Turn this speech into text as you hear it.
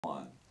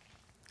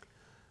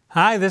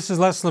Hi, this is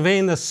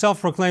Les-Levine, the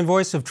self-proclaimed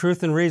voice of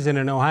truth and reason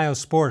in Ohio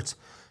sports.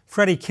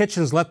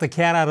 Freddie-Kitchens let the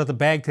cat out of the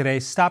bag today,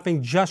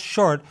 stopping just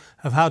short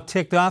of how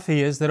ticked off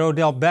he is that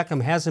Odell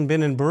Beckham hasn't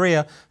been in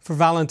Berea for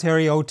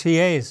voluntary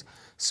OTAs.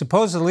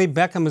 Supposedly,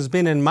 Beckham has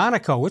been in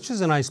Monaco, which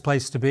is a nice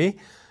place to be.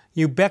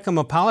 You Beckham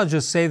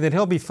apologists say that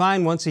he'll be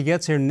fine once he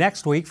gets here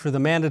next week for the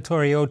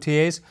mandatory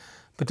OTAs.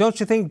 But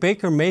don't you think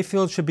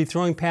Baker-Mayfield should be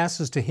throwing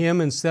passes to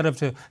him instead of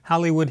to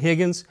Hollywood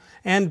Higgins?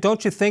 And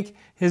don't you think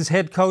his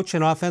head coach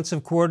and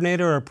offensive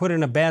coordinator are put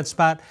in a bad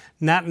spot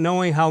not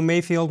knowing how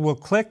Mayfield will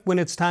click when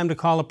it's time to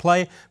call a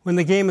play when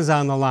the game is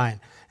on the line?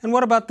 And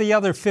what about the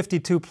other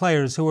 52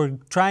 players who are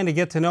trying to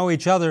get to know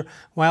each other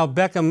while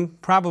Beckham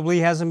probably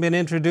hasn't been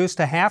introduced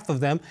to half of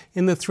them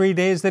in the 3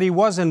 days that he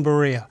was in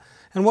Berea?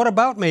 And what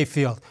about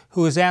Mayfield,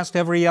 who is asked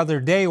every other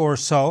day or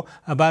so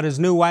about his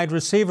new wide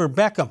receiver,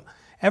 Beckham?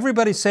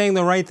 Everybody's saying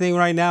the right thing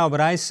right now, but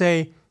I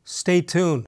say stay tuned.